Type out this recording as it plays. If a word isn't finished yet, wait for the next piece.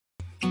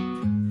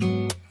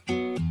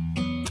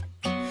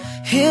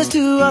Here's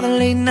to all the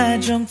late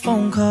night drunk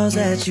phone calls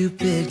that you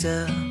picked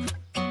up.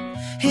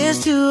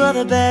 Here's to all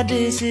the bad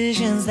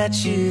decisions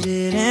that you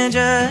didn't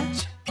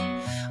judge.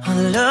 All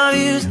the love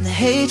yous and the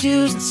hate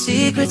yous and the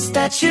secrets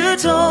that you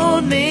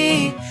told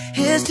me.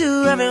 Here's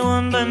to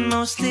everyone but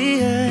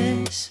mostly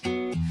us.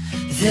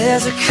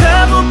 There's a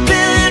couple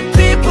billion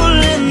people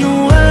in the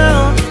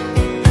world,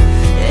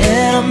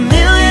 and a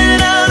million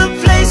other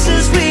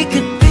places we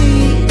could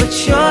be, but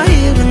you're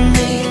here with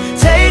me.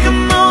 Take a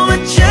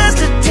moment just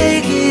to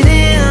take it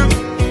in,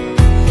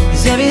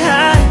 'cause every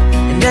high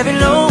and every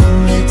low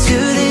led to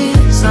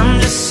this. I'm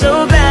just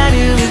so glad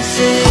you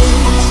exist.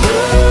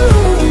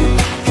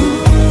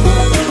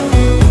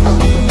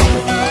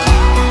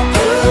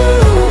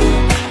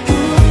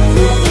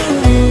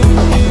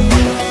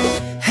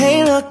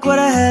 Hey, look what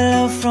I had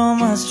love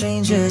from a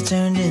stranger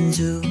turned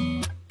into.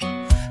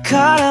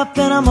 Caught up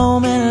in a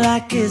moment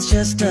like it's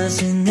just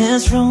us in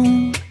this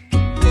room.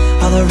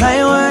 All the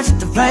right words at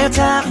the right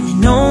time, and you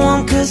know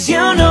them 'cause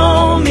you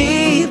know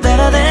me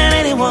better than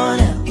anyone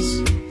else.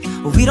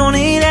 We don't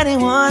need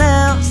anyone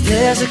else.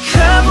 There's a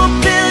couple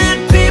billion